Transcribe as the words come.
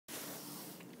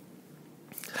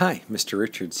Hi, Mr.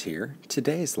 Richards here.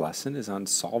 Today's lesson is on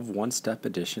solve one-step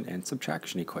addition and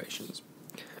subtraction equations.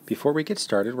 Before we get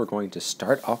started, we're going to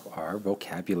start up our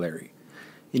vocabulary.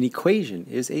 An equation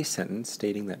is a sentence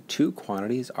stating that two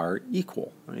quantities are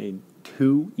equal.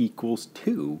 2 equals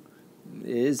 2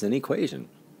 is an equation.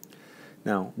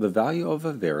 Now, the value of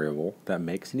a variable that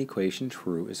makes an equation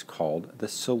true is called the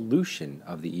solution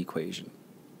of the equation.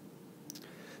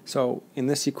 So in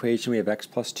this equation we have x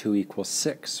plus 2 equals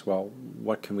 6. Well,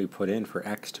 what can we put in for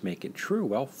x to make it true?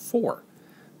 Well, 4.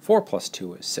 4 plus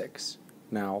 2 is 6.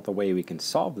 Now the way we can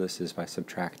solve this is by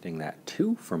subtracting that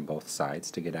 2 from both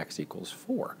sides to get x equals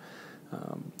 4.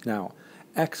 Now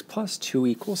x plus 2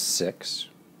 equals 6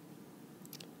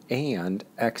 and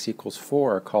x equals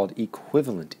 4 are called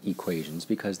equivalent equations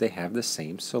because they have the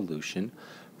same solution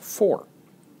 4.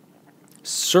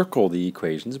 Circle the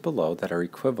equations below that are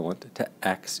equivalent to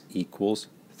x equals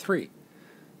 3.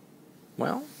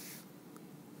 Well,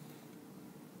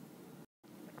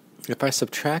 if I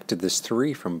subtracted this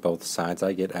 3 from both sides,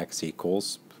 I get x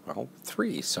equals,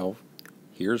 3. So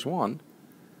here's 1.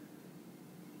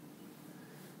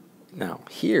 Now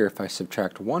here, if I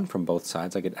subtract 1 from both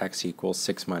sides, I get x equals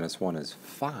 6 minus 1 is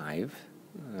 5.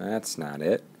 That's not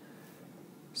it.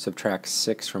 Subtract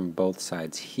 6 from both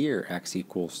sides here, x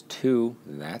equals 2,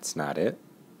 that's not it.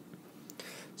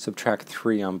 Subtract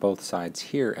 3 on both sides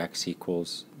here, x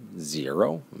equals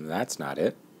 0, that's not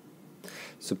it.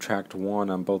 Subtract 1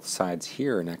 on both sides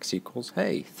here, and x equals,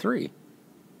 3.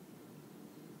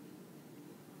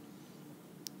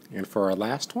 And for our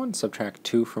last one, subtract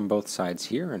 2 from both sides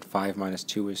here, and 5 minus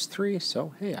 2 is 3,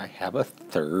 so I have a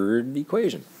third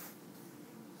equation.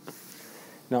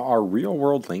 Now our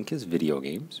real-world link is video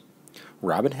games.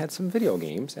 Robin had some video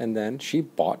games, and then she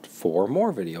bought 4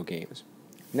 more video games.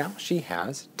 Now she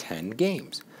has 10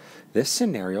 games. This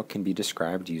scenario can be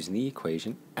described using the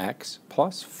equation x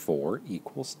plus 4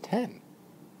 equals 10.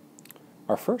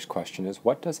 Our first question is,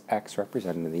 what does x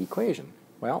represent in the equation?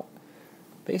 Well,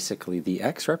 basically the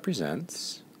x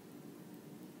represents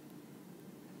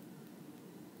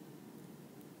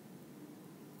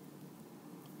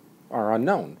our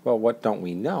unknown. Well, what don't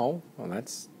we know? Well,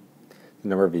 that's the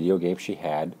number of video games she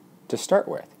had to start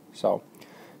with. So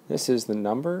this is the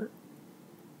number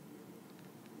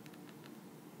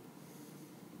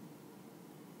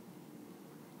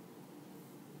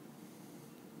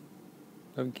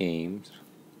of games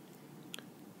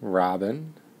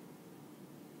Robin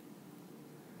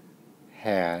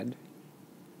had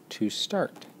to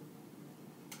start.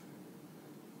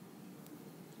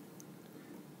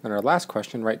 And our last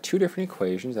question, write 2 different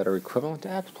equations that are equivalent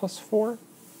to x plus 4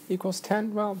 equals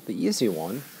 10. Well, the easy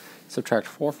one, subtract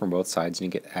 4 from both sides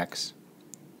and you get x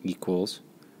equals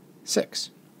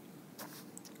 6.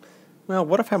 Well,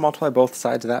 what if I multiply both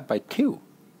sides of that by 2?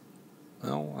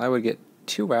 Well, I would get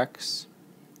 2x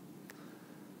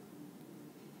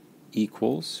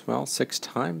equals, 6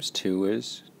 times 2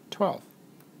 is 12.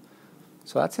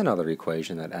 So that's another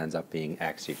equation that ends up being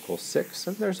x equals 6,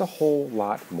 and there's a whole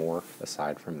lot more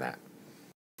aside from that.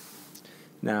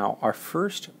 Now, our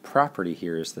first property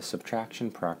here is the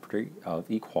subtraction property of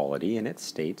equality, and it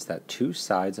states that 2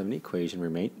 sides of an equation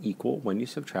remain equal when you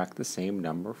subtract the same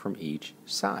number from each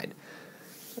side.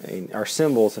 Our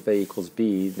symbols, if a equals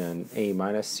b, then a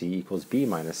minus c equals b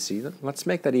minus c. Let's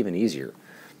make that even easier.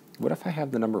 What if I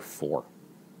have the number 4?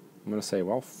 I'm going to say,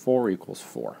 4 equals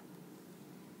 4.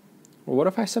 Well, what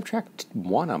if I subtract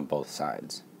 1 on both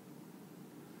sides?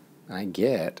 I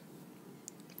get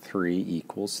 3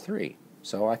 equals 3.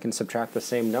 So I can subtract the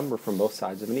same number from both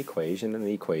sides of an equation, and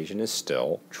the equation is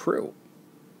still true.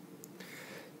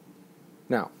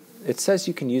 Now, it says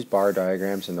you can use bar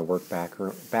diagrams in the work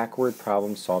backward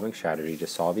problem solving strategy to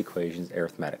solve equations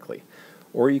arithmetically.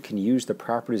 Or you can use the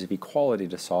properties of equality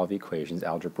to solve equations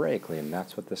algebraically, and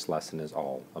that's what this lesson is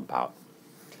all about.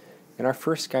 In our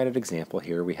first guided example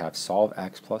here, we have solve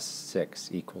x plus 6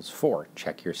 equals 4.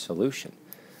 Check your solution.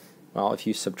 Well, if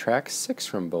you subtract 6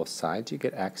 from both sides, you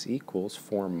get x equals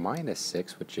 4 minus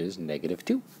 6, which is negative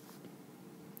 2.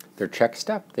 Their check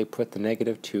step, they put the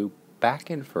negative 2 back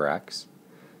in for x.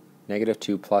 Negative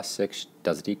 2 plus 6,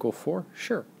 does it equal 4?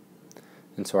 Sure.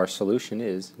 And so our solution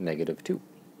is negative 2.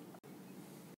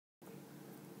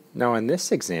 Now in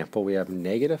this example we have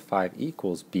negative 5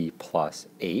 equals b plus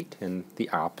 8, and the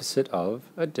opposite of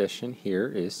addition here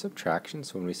is subtraction.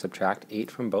 So when we subtract 8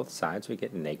 from both sides we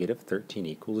get negative 13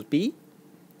 equals b.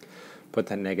 Put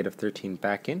that negative 13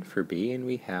 back in for b, and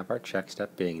we have our check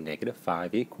step being negative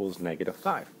 5 equals negative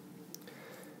 5.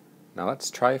 Now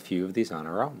let's try a few of these on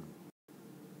our own.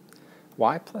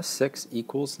 Y plus 6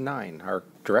 equals 9. Our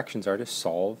directions are to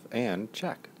solve and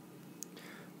check.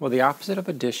 Well, the opposite of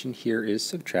addition here is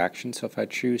subtraction, so if I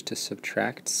choose to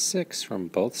subtract 6 from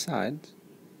both sides,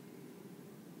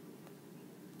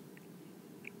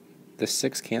 this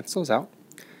 6 cancels out,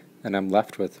 and I'm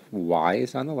left with y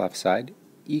is on the left side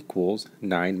equals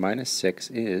 9 minus 6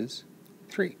 is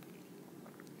 3.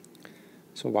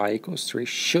 So y equals 3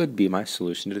 should be my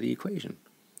solution to the equation.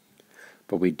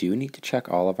 But we do need to check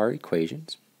all of our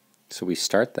equations. So we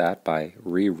start that by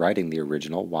rewriting the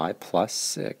original y plus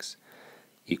 6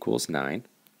 equals 9.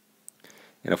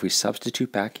 And if we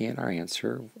substitute back in our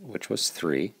answer, which was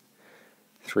 3,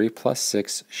 3 plus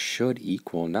 6 should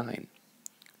equal 9.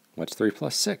 What's 3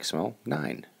 plus 6? Well,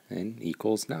 9, and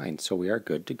equals 9. So we are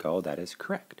good to go. That is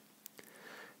correct.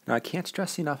 Now, I can't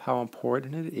stress enough how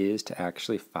important it is to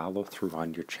actually follow through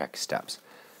on your check steps.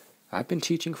 I've been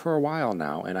teaching for a while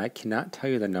now, and I cannot tell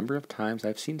you the number of times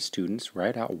I've seen students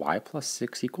write out y plus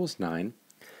 6 equals 9,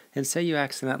 and say you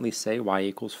accidentally say y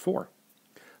equals 4.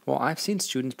 Well, I've seen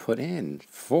students put in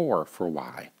 4 for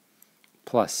y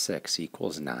plus 6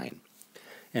 equals 9.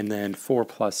 And then 4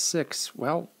 plus 6,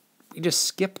 well, we just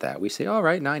skip that. We say, all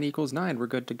right, 9 equals 9, we're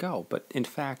good to go. But in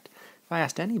fact, if I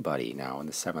asked anybody now in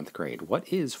the 7th grade, what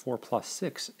is 4 plus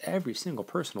 6, every single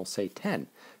person will say 10.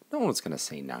 No one's going to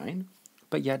say 9.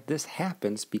 But yet this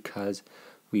happens because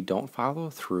we don't follow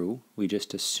through. We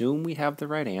just assume we have the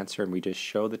right answer, and we just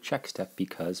show the check step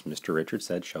because Mr. Richards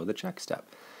said show the check step.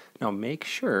 Now make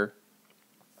sure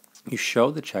you show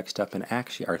the check step and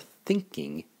actually are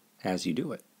thinking as you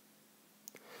do it.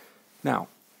 Now,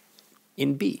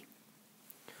 in B,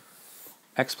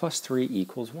 x plus 3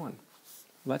 equals 1.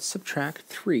 Let's subtract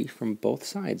 3 from both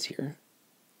sides here.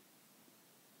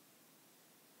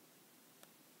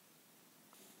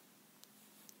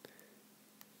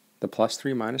 The plus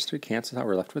 3 minus 3 cancels out.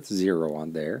 We're left with 0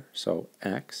 on there. So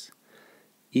x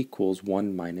equals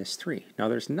 1 minus 3. Now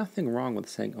there's nothing wrong with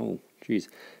saying, oh, geez,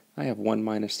 I have 1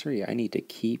 minus 3. I need to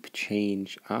keep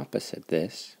change opposite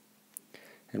this.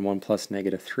 And 1 plus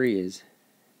negative 3 is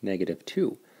negative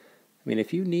 2. I mean,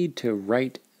 if you need to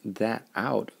write that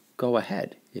out, go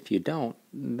ahead. If you don't,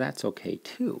 that's okay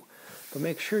too. But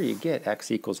make sure you get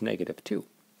x equals negative 2.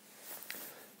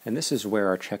 And this is where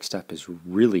our check step is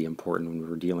really important when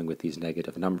we're dealing with these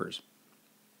negative numbers.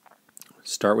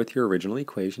 Start with your original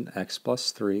equation, x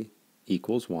plus 3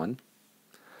 equals 1.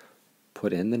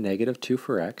 Put in the negative 2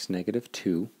 for x, negative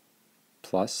 2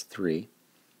 plus 3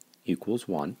 equals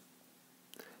 1.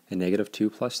 And negative 2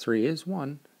 plus 3 is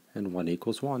 1, and 1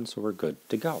 equals 1, so we're good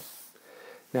to go.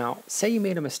 Now, say you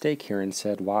made a mistake here and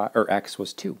said y or x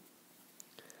was 2.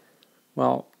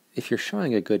 Well, if you're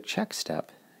showing a good check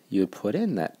step, you would put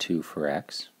in that 2 for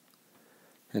x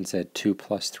and said 2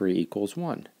 plus 3 equals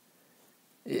 1.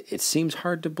 It seems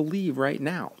hard to believe right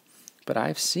now, but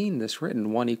I've seen this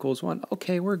written 1 equals 1.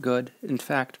 Okay, we're good. In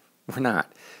fact, we're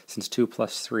not, since 2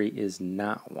 plus 3 is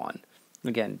not 1.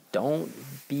 Again, don't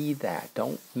be that.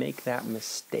 Don't make that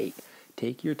mistake.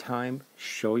 Take your time,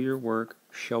 show your work,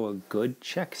 show a good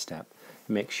check step,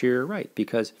 and make sure you're right.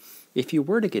 Because if you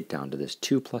were to get down to this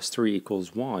 2 plus 3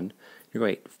 equals 1, you're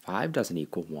right, 5 doesn't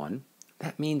equal 1.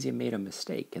 That means you made a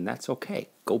mistake, and that's okay.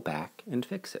 Go back and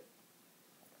fix it.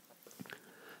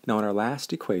 Now in our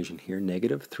last equation here,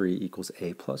 negative 3 equals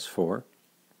a plus 4.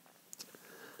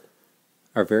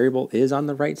 Our variable is on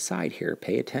the right side here.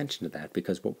 Pay attention to that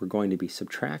because what we're going to be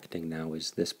subtracting now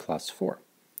is this plus 4.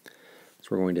 So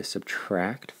we're going to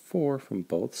subtract 4 from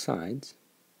both sides.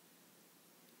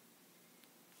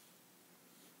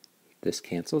 This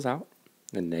cancels out,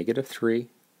 and negative 3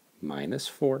 minus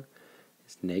 4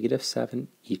 is negative 7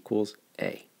 equals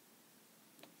a.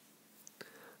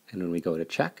 And when we go to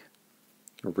check,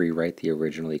 rewrite the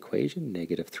original equation,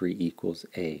 negative 3 equals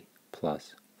a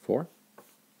plus 4.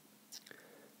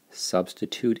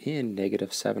 Substitute in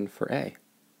negative 7 for a.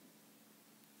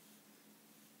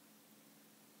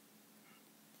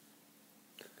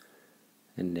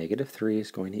 And negative 3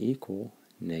 is going to equal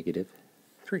negative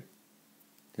 3.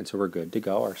 And so we're good to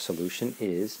go. Our solution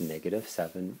is negative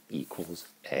 7 equals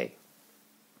a.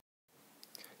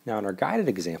 Now in our guided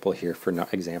example here for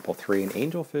example 3, an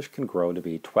angelfish can grow to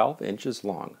be 12 inches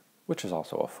long, which is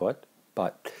also a foot.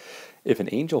 But if an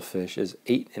angelfish is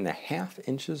 8.5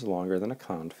 inches longer than a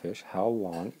clownfish, how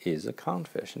long is a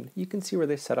clownfish? And you can see where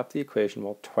they set up the equation.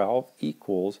 Well, 12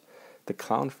 equals the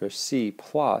clownfish C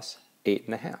plus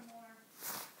 8.5.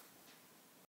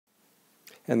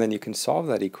 And then you can solve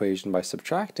that equation by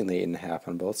subtracting the 8.5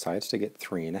 on both sides to get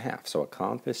 3.5. So a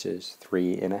clownfish is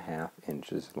 3.5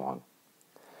 inches long.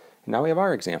 And now we have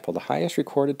our example. The highest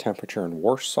recorded temperature in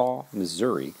Warsaw,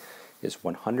 Missouri is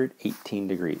 118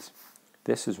 degrees.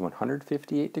 This is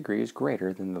 158 degrees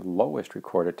greater than the lowest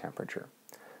recorded temperature.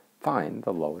 find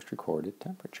the lowest recorded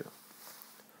temperature.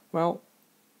 Well,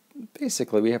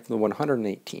 basically we have the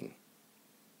 118.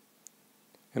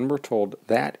 And we're told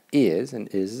that is, and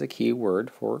is a key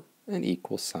word for an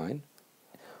equal sign,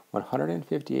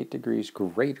 158 degrees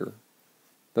greater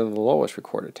than the lowest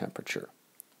recorded temperature.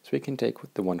 So we can take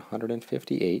the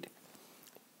 158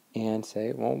 and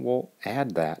say, well, we'll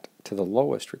add that to the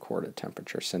lowest recorded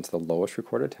temperature, since the lowest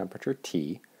recorded temperature,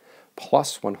 T,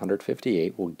 plus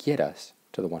 158 will get us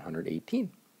to the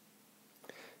 118.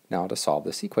 Now to solve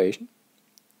this equation,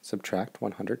 subtract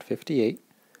 158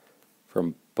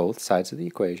 from both sides of the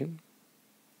equation,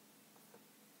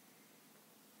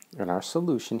 and our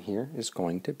solution here is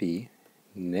going to be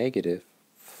negative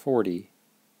 40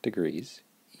 degrees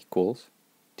equals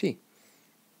T.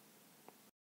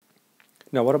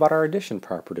 Now what about our addition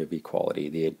property of equality?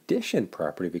 The addition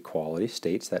property of equality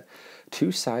states that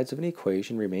two sides of an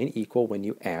equation remain equal when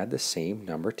you add the same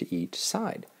number to each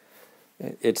side.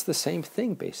 It's the same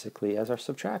thing basically as our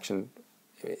subtraction.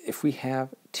 If we have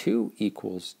 2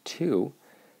 equals 2,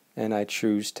 and I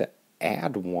choose to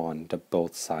add 1 to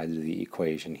both sides of the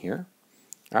equation here,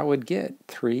 I would get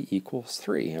 3 equals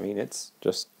 3. I mean, it's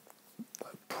just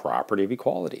a property of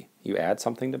equality. You add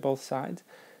something to both sides,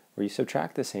 or you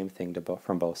subtract the same thing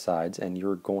from both sides, and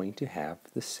you're going to have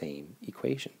the same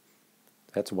equation.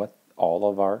 That's what all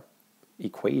of our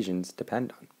equations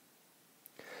depend on.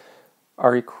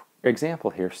 Our example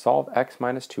here, solve x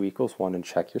minus 2 equals 1 and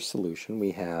check your solution.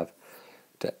 We have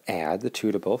to add the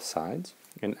 2 to both sides,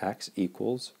 and x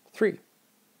equals 3.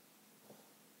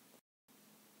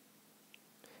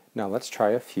 Now let's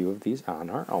try a few of these on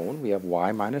our own. We have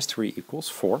y minus 3 equals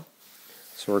 4.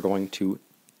 So we're going to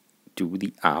do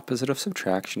the opposite of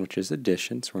subtraction, which is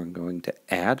addition. So we're going to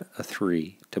add a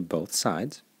 3 to both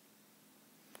sides.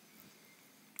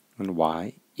 And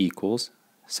y equals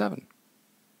 7.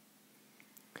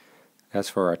 As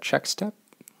for our check step,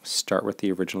 start with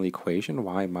the original equation,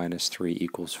 y minus 3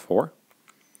 equals 4.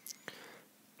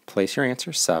 Place your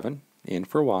answer 7 in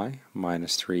for y,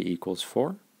 minus 3 equals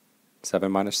 4.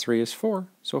 7 minus 3 is 4,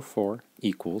 so 4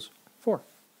 equals 4.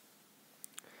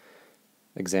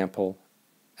 Example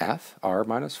F, r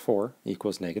minus 4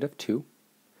 equals negative 2.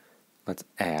 Let's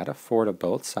add a 4 to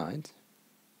both sides.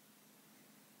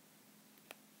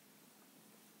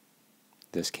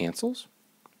 This cancels,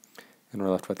 and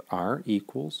we're left with r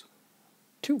equals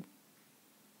 2.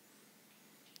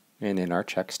 And in our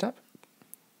check step,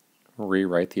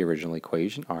 rewrite the original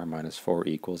equation, r minus 4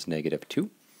 equals negative 2.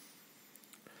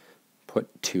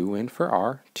 Put 2 in for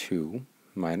r. 2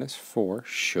 minus 4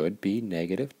 should be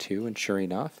negative 2, and sure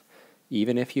enough,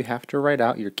 even if you have to write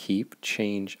out your keep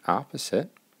change opposite,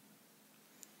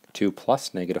 2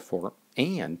 plus negative 4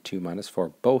 and 2 minus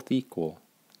 4 both equal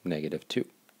negative 2.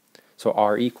 So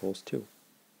r equals 2.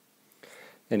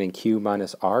 And in q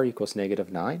minus r equals negative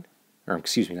 9, or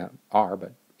excuse me, not r,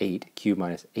 but 8, q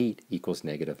minus 8 equals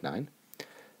negative 9.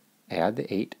 Add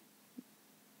the 8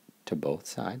 to both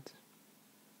sides.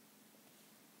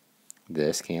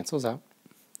 This cancels out,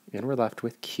 and we're left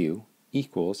with q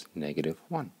equals negative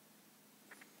 1.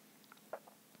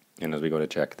 And as we go to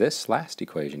check this last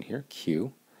equation here,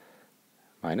 q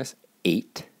minus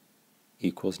 8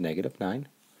 equals negative 9.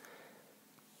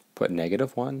 Put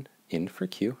negative 1 in for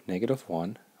q. Negative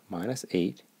 1 minus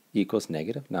 8 equals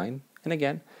negative 9. And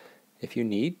again, if you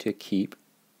need to keep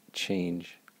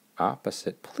change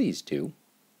opposite, please do.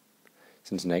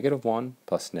 Since negative 1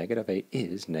 plus negative 8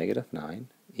 is negative 9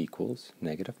 equals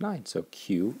negative 9. So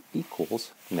q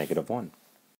equals negative 1.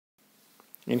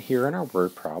 And here in our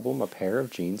word problem, a pair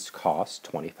of jeans costs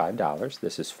 $25.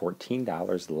 This is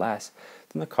 $14 less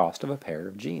than the cost of a pair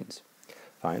of jeans.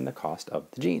 Find the cost of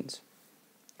the jeans.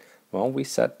 Well, we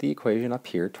set the equation up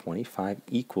here. 25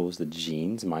 equals the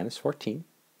jeans minus 14.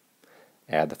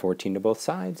 Add the 14 to both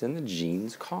sides, and the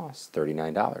jeans cost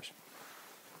 $39.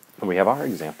 And we have our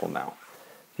example now.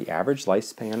 The average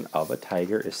lifespan of a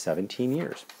tiger is 17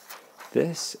 years.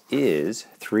 This is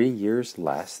 3 years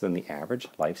less than the average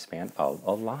lifespan of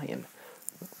a lion.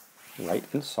 Write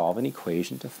and solve an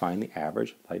equation to find the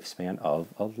average lifespan of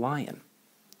a lion.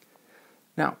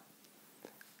 Now,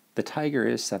 the tiger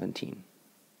is 17.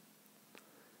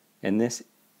 And this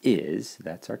is,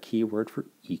 that's our key word for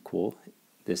equal.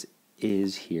 This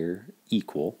is here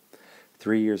equal.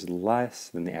 3 years less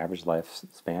than the average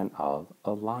lifespan of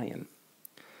a lion.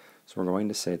 So we're going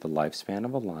to say the lifespan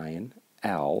of a lion,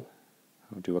 L,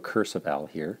 I'll do a cursive L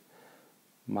here,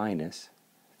 minus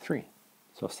 3.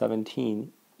 So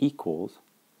 17 equals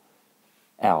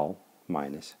L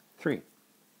minus 3.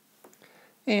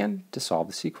 And to solve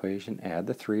this equation, add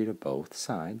the 3 to both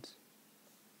sides.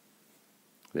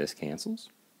 This cancels,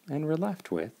 and we're left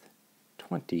with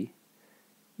 20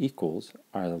 equals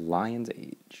our lion's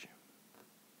age.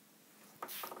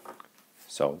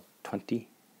 So 20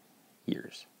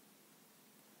 years.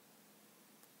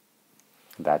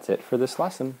 That's it for this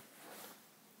lesson.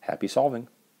 Happy solving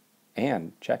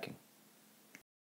and checking.